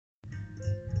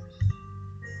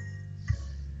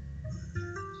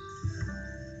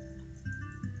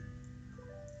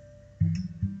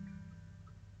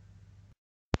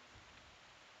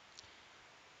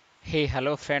Hey,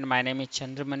 hello friend. My name is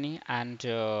Chandramani, and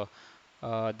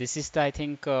this is the I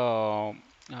think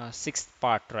sixth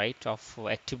part, right, of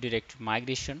Active Directory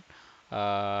migration.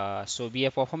 So we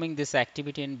are performing this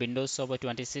activity in Windows Server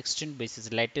 2016, which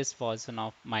is latest version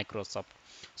of Microsoft.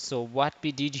 So what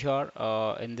we did here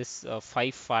in this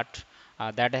five part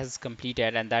that has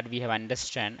completed and that we have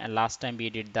understand. And last time we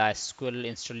did the SQL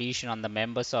installation on the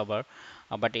member server,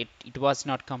 but it was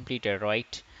not completed,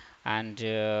 right? And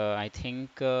I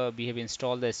think we have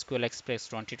installed the SQL Express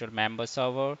 2012 member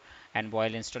server, and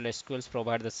while install SQLs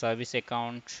provide the service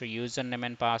account username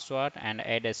and password and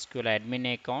add SQL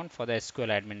admin account for the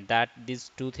SQL admin. That these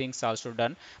two things also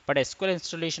done, but SQL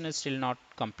installation is still not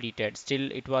completed.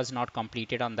 Still it was not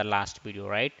completed on the last video,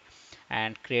 right?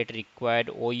 And create required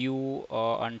OU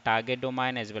on target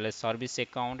domain as well as service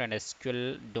account and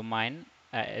SQL domain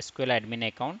SQL admin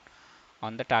account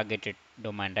on the targeted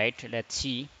domain, right? Let's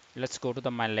see. Let's go to the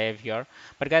my live here.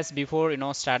 But guys, before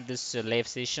start this live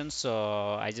sessions,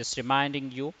 I just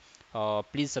reminding you,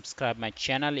 please subscribe my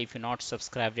channel if you're not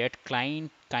subscribed yet.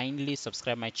 Kindly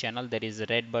subscribe my channel. There is a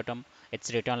red button,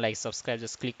 it's written like subscribe.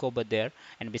 Just click over there,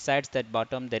 and besides that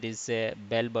button there is a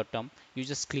bell button. You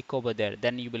just click over there,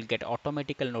 then you will get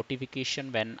automatical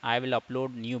notification when I will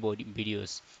upload new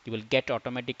videos. You will get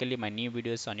automatically my new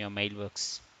videos on your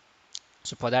mailbox.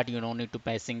 So for that you don't need to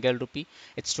pay a single rupee.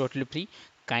 It's totally free.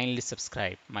 Kindly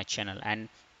subscribe my channel and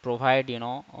provide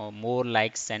more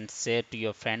likes and share to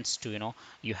your friends to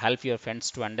you help your friends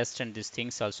to understand these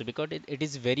things also, because it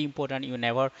is very important. You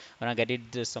never get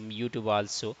it some YouTube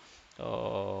also,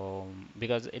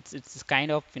 because it's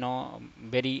kind of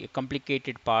very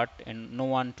complicated part, and no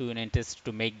one to interest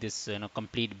to make this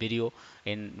complete video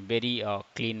in very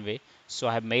clean way. So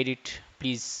I have made it.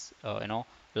 Please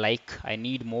like, I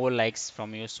need more likes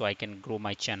from you so I can grow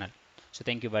my channel. So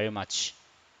thank you very much.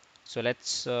 So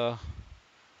let's go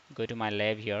to my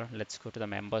lab here. Let's go to the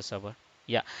member server.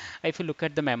 Yeah, if you look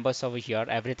at the member server here,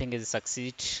 everything is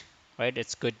succeed, right?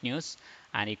 It's good news,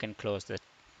 and you can close it.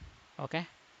 Okay,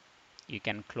 you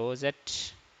can close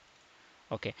it.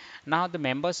 Okay, now the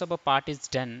member server part is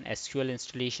done. SQL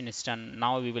installation is done.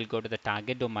 Now we will go to the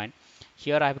target domain.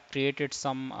 Here I have created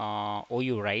some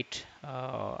OU, right?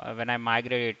 When I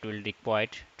migrate, it will require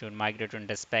to migrate to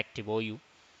respective OU.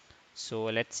 So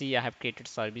let's see, I have created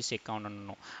service account or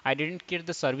no. I didn't create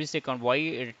the service account. Why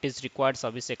it is required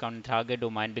service account in target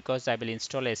domain? Because I will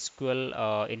install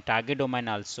SQL in target domain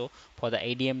also for the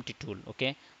ADMT tool.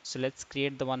 Okay, so let's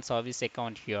create the one service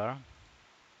account here.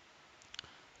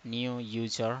 New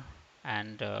user,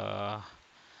 and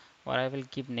what I will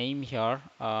give name here,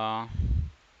 uh,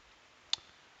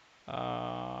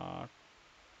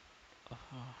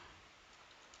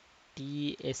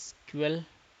 TSQL.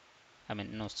 I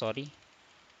mean, no, sorry,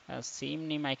 same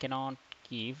name I cannot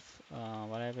give.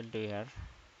 What I will do here,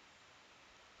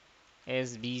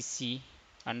 SBC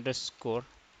underscore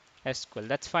SQL.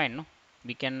 That's fine, no?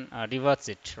 We can reverse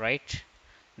it, right?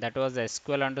 That was the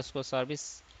SQL underscore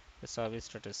service, the service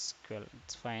dot SQL.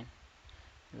 It's fine.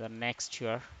 The next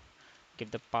here,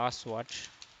 give the password.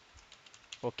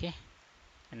 Okay,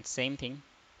 and same thing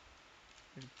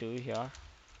do here,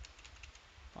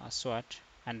 password,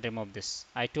 and remove this.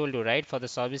 I told you, right, for the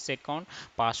service account,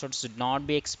 password should not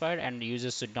be expired and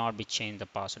users should not be changed the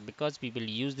password, because we will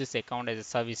use this account as a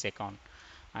service account.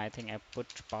 I think I put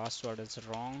password as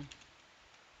wrong.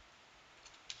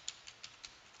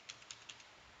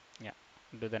 Yeah,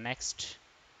 do the next.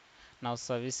 Now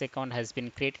service account has been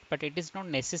created, but it is not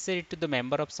necessary to the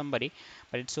member of somebody,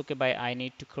 but it's okay. By I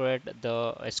need to create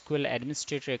the SQL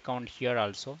administrator account here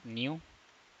also. New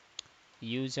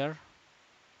user,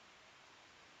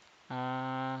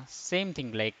 same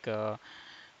thing like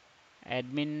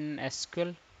admin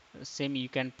SQL, same, you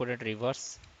can put it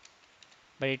reverse,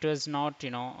 but it was not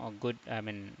a good, I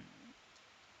mean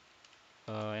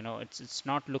it's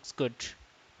not looks good.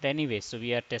 But anyway, so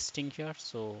we are testing here,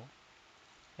 so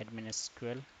admin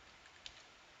SQL,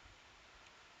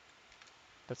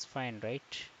 that's fine,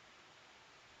 right?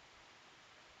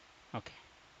 Okay,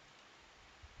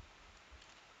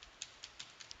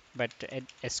 but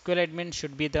SQL admin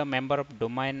should be the member of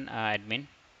domain admin,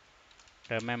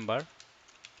 remember,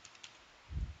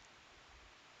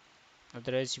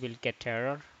 otherwise you will get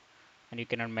error and you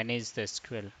cannot manage the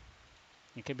SQL.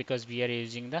 Okay, because we are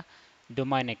using the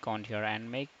domain account here.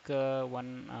 And make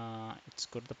one, it's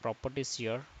go to the properties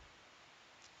here.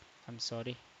 I'm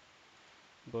sorry,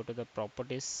 go to the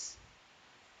properties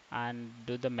and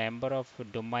do the member of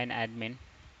domain admin.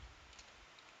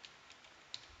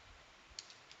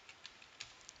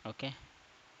 Okay,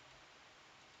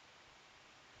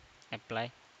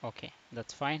 apply. Okay,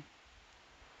 that's fine.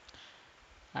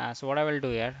 So what I will do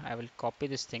here, I will copy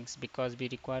these things because we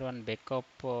require one backup.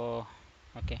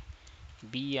 Okay,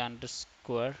 b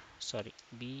underscore, sorry,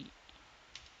 b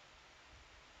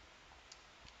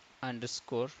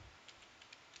underscore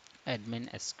admin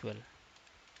SQL.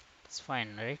 That's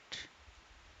fine, right?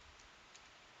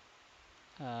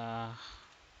 uh,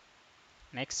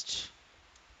 Next,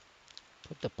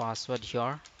 put the password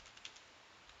here.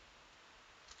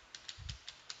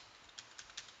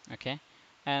 Okay,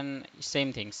 and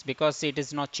same things because it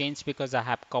is not changed because I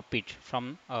have copied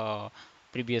from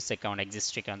previous account,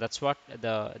 existing account. That's what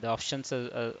the options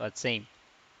are same.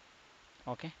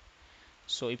 Okay,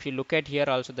 so if you look at here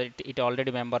also, that it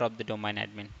already member of the domain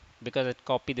admin because it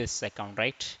copy this account,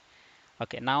 right?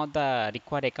 Okay, now the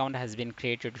required account has been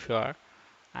created here,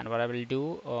 and what I will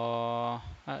do,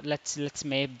 let's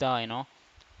map the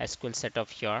SQL setup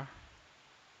here.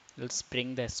 Let's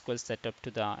bring the SQL setup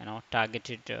to the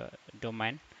targeted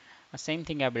domain. The same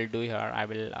thing I will do here. I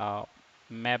will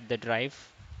map the drive.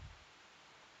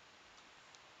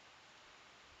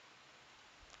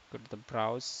 Go to the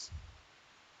browse,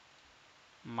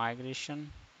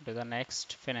 migration, to the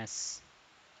next, finish.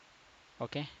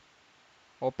 Okay,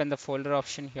 open the folder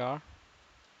option here.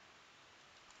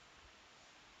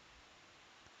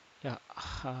 Yeah,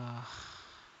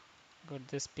 go to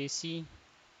this PC,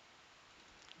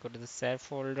 go to the share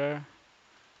folder,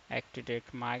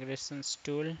 activate migrations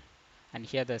tool, and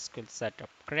here the SQL setup.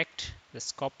 Correct.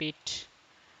 Just copy it.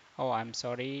 Oh, I'm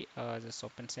sorry. Just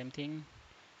open same thing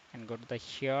and go to the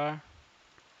here.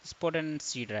 Just put in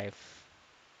C drive.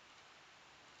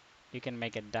 You can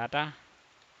make it data,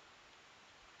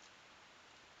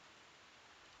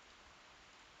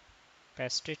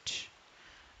 paste it,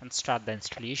 and start the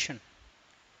installation.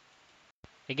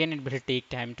 Again, it will take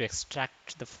time to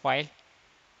extract the file.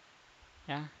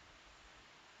 Yeah,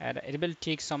 and it will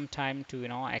take some time to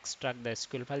extract the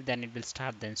SQL file. Then it will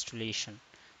start the installation.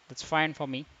 That's fine for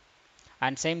me.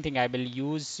 And same thing, I will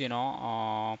use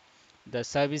the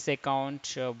service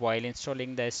account while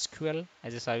installing the SQL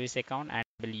as a service account, and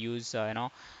will use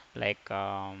like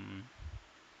for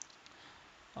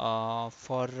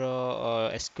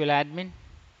SQL admin.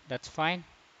 That's fine.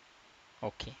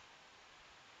 Okay,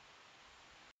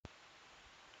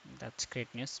 that's great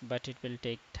news, but it will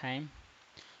take time.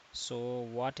 So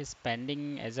what is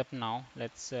pending as of now?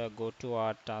 Let's go to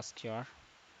our task here.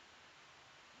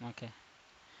 Okay,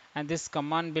 and this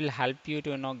command will help you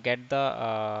to get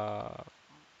the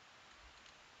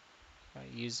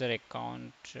user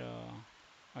account.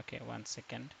 Okay, 1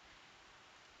 second.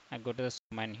 I go to the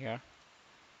command here.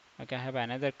 Okay, I have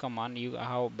another command. You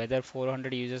how whether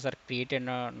 400 users are created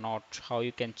or not. How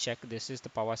you can check? This is the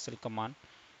PowerShell command.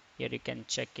 Here you can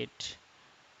check it.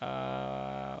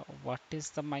 What is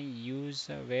the my use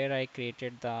where I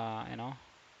created the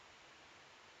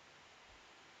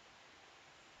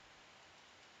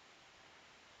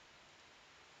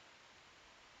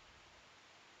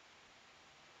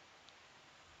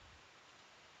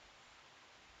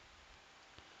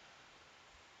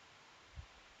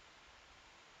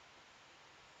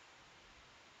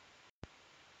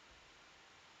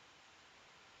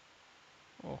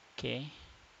okay.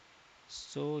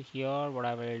 So here what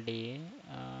I will do,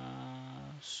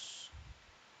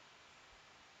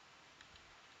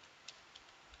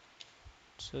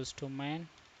 source domain.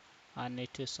 I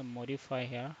need to some modify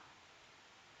here.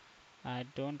 I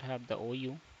don't have the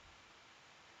OU,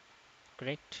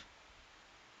 correct?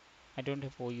 I don't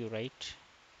have OU, right?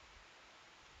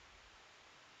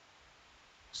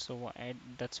 So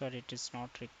that's what it is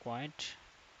not required.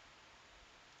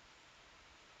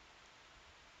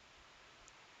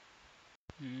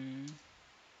 Mm.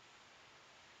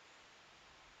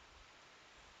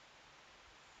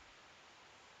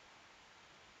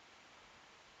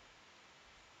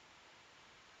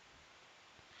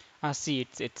 See,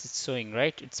 it's showing,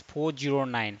 right? It's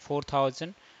 409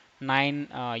 4009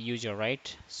 user,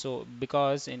 right? So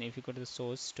because if you go to the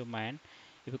source domain,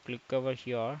 if you click over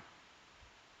here,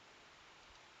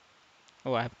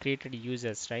 oh, I have created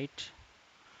users, right?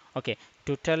 Okay,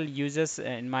 total users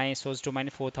in my source domain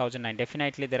 4009.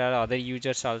 Definitely there are other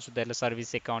users also. There are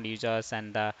service account users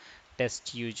and the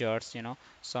test users,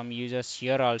 some users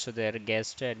here also, they're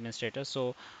guest administrators.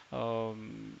 So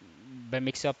by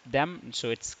mix up them, so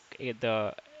it's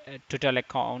the total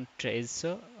account is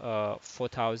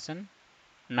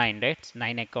 4009, right?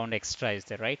 9 account extra is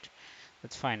there, right?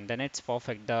 That's fine, then it's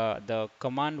perfect. The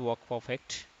command work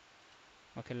perfect.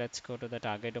 Okay, let's go to the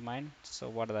target domain. So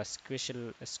what the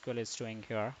SQL is doing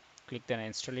here? Click the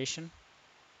installation.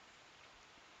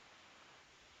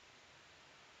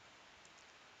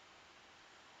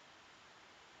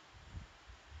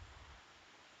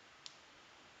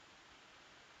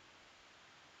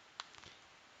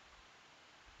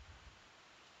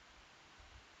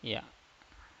 Yeah,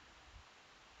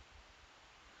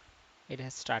 it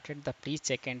has started the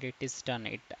pre-check and it is done.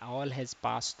 It all has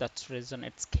passed. That's the reason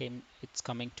it's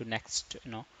coming to next,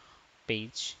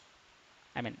 page.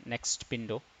 I mean next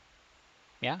window.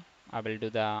 Yeah, I will do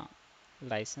the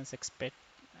license expect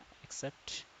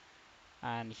accept,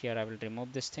 and here I will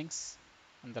remove these things.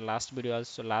 And the last video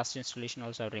also, last installation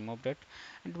also, I removed it.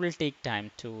 And it will take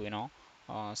time to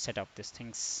set up these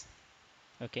things.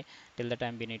 Okay, till the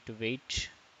time we need to wait,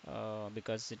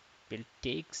 because it will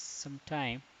take some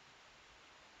time.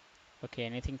 Okay,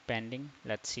 anything pending?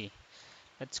 Let's see.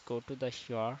 Let's go to the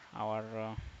here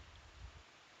our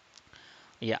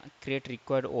yeah, create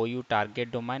required OU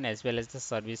target domain as well as the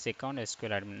service account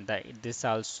SQL admin. This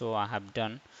also I have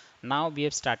done. Now we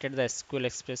have started the SQL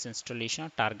Express installation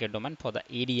of target domain for the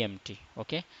ADMT.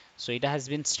 Okay, so it has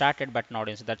been started but not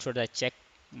in. So that's what I check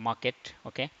market.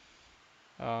 Okay,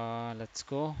 let's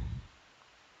go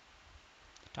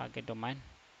target domain.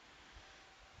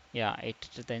 Yeah,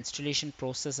 the installation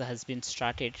process has been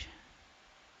started.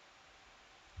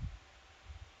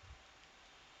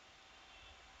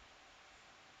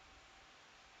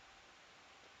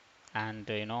 And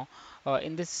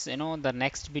in this, the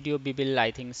next video we will,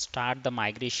 I think, start the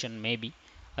migration maybe.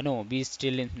 No, we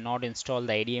still not install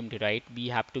the ADMT, right? We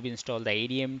have to be install the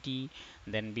ADMT,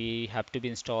 then we have to be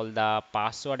install the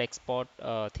password export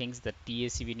things, the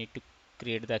TAC. We need to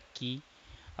create the key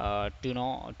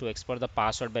to export the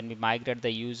password. When we migrate the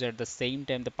user, at the same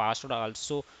time the password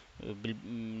also will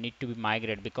need to be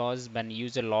migrated, because when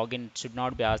user login should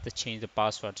not be asked to change the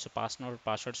password. So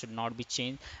password should not be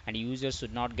changed and user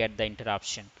should not get the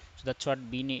interruption. So that's what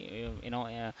we need,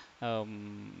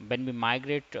 when we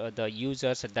migrate the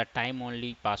users, at that time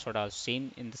only password also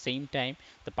same, in the same time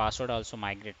the password also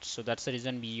migrates. So that's the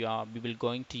reason we will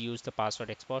going to use the password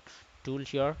export tool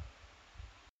here.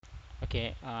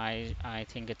 Okay, I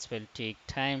think it will take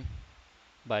time,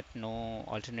 but no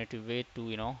alternative way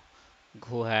to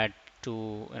go ahead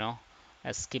to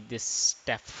skip this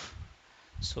step.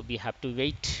 So we have to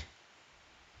wait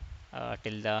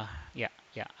till the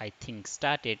yeah, I think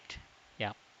started.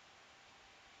 Yeah,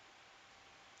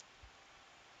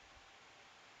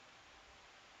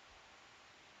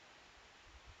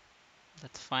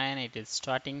 that's fine. It is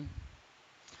starting.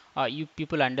 You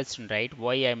people understand, right,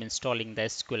 why I'm installing the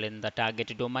SQL in the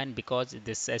target domain? Because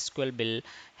this SQL will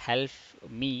help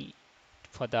me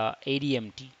for the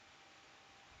ADMT.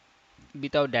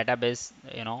 Without database,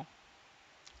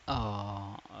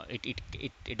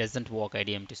 it doesn't work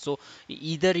IDMT. So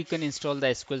either you can install the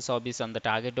SQL service on the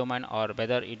target domain, or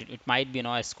whether it might be,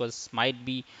 SQLs might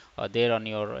be there on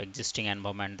your existing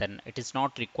environment, then it is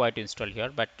not required to install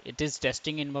here. But it is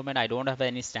testing environment. I don't have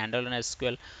any standalone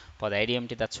SQL for the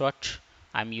IDMT. That's what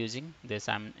I'm using. This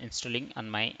I'm installing on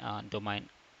my domain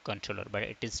controller, but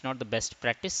it is not the best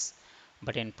practice.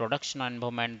 But in production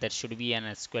environment, there should be an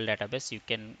SQL database. You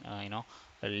can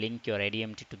link your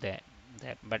ADMT to that,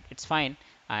 but it's fine.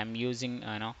 I'm using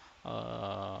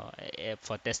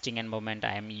for testing environment,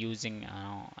 I am using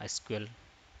SQL.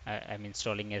 I'm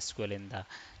installing SQL in the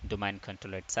domain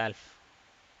controller itself.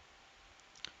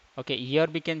 Okay, here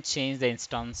we can change the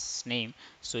instance name.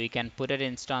 So you can put it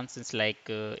instances like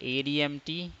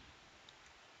ADMT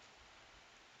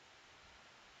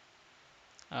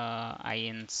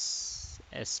inst,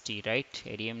 right?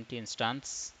 ADMT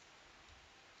instance.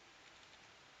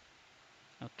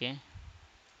 Okay,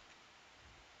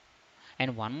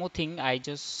 and one more thing I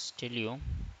just tell you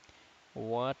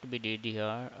what we did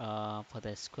here for the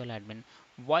SQL admin.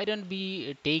 Why don't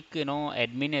we take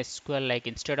admin SQL, like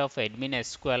instead of admin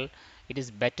SQL, it is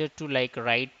better to like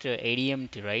write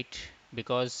ADMT, right?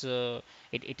 Because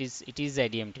it is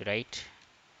ADMT, right?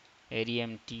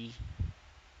 ADMT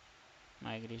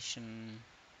migration,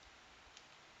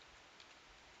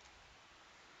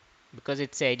 because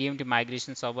it's a ADMT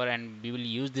migration server and we will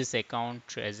use this account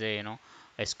as a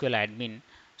SQL admin.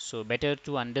 So better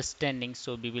to understanding,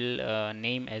 so we will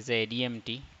name as a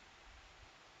ADMT.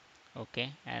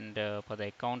 Okay, and for the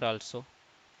account also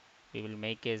we will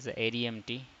make as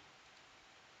ADMT.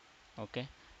 Okay,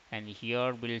 and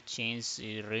here we'll change,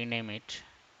 rename it.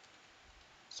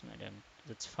 So madam,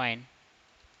 that's fine.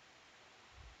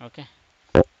 Okay,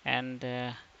 and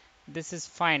this is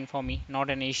fine for me, not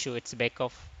an issue. It's back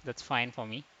off, that's fine for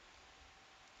me.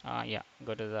 Yeah,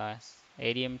 go to the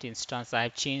ADMT instance. I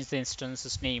have changed the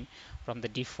instances name from the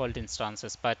default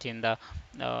instances, but in the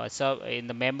in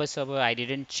the member server I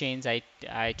didn't change. I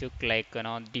took like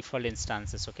default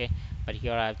instances. Okay, but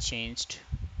here I have changed.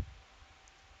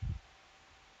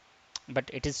 but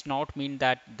it is not mean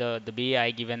that the way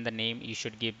I given the name you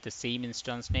should give the same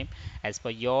instance name. As per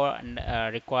your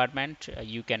requirement,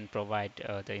 you can provide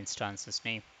the instances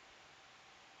name,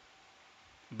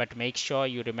 but make sure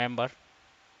you remember.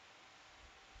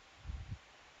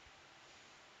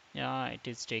 Yeah, it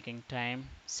is taking time.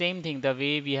 Same thing, the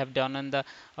way we have done on the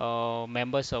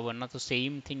member server, not the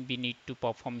same thing we need to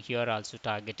perform here also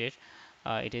targeted.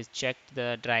 It is check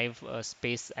the drive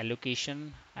space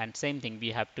allocation, and same thing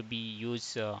we have to be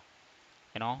use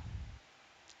you know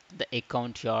the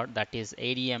account here, that is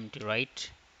ADMT, right?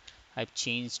 I've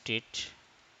changed it.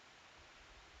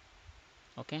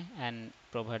 Okay, and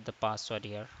provide the password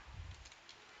here.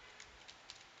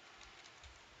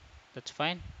 That's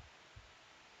fine.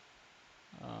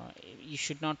 You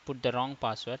should not put the wrong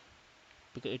password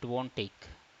because it won't take.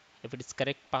 If it is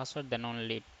correct password, then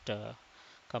only it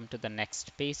come to the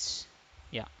next page.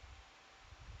 Yeah.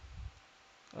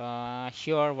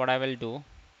 Here what I will do,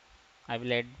 I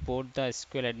will add both the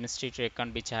SQL administrator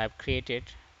account which I have created.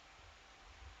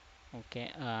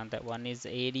 Okay, that one is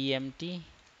ADMT,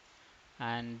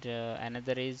 and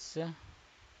another is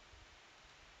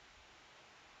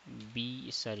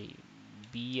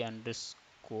B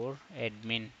underscore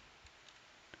admin,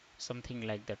 something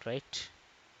like that, right?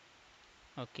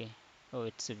 Okay. Oh,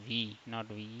 it's a V, not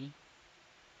V.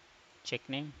 Check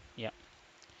name. Yeah.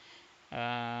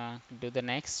 Do the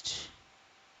next.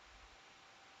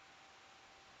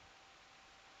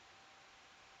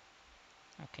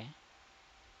 Okay.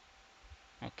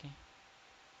 Okay.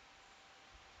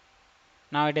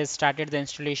 Now it has started the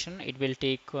installation. It will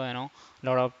take a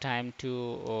lot of time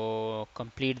to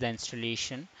complete the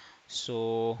installation.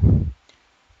 So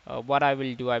what I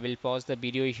will do, I will pause the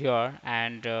video here,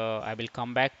 and I will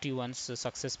come back to you once the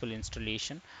successful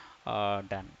installation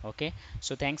done. Okay,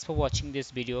 so thanks for watching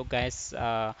this video, guys.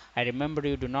 I remember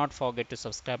you, do not forget to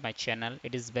subscribe my channel.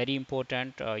 It is very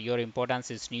important. Your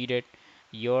importance is needed.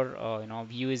 Your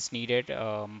view is needed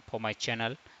for my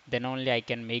channel. Then only I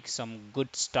can make some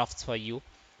good stuffs for you.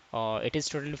 It is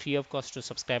totally free of cost to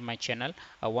subscribe my channel.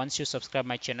 Once you subscribe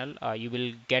my channel, you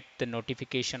will get the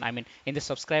notification. I mean, in the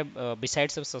subscribe,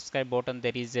 besides the subscribe button,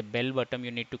 there is a bell button.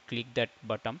 You need to click that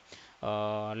button.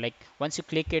 Like once you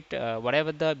click it,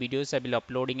 whatever the videos I will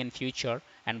uploading in future,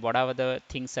 and whatever the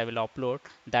things I will upload,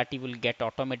 that you will get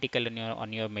automatically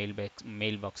on your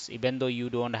mailbox. Even though you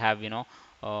don't have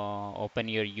open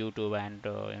your YouTube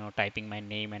and typing my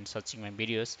name and searching my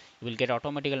videos, you will get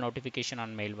automatic notification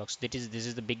on mailbox. This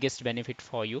is the biggest benefit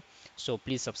for you. So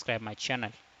please subscribe my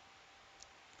channel.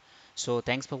 So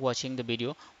thanks for watching the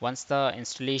video. Once the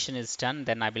installation is done,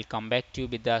 then I will come back to you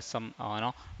with the some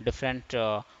different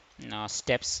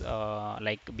steps,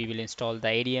 like we will install the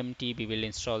ADMT, we will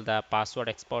install the password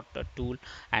export tool,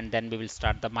 and then we will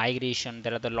start the migration.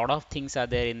 There are a lot of things are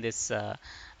there in this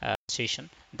session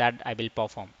that I will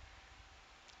perform.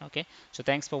 Okay, so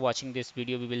thanks for watching this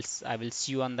video. I will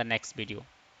see you on the next video.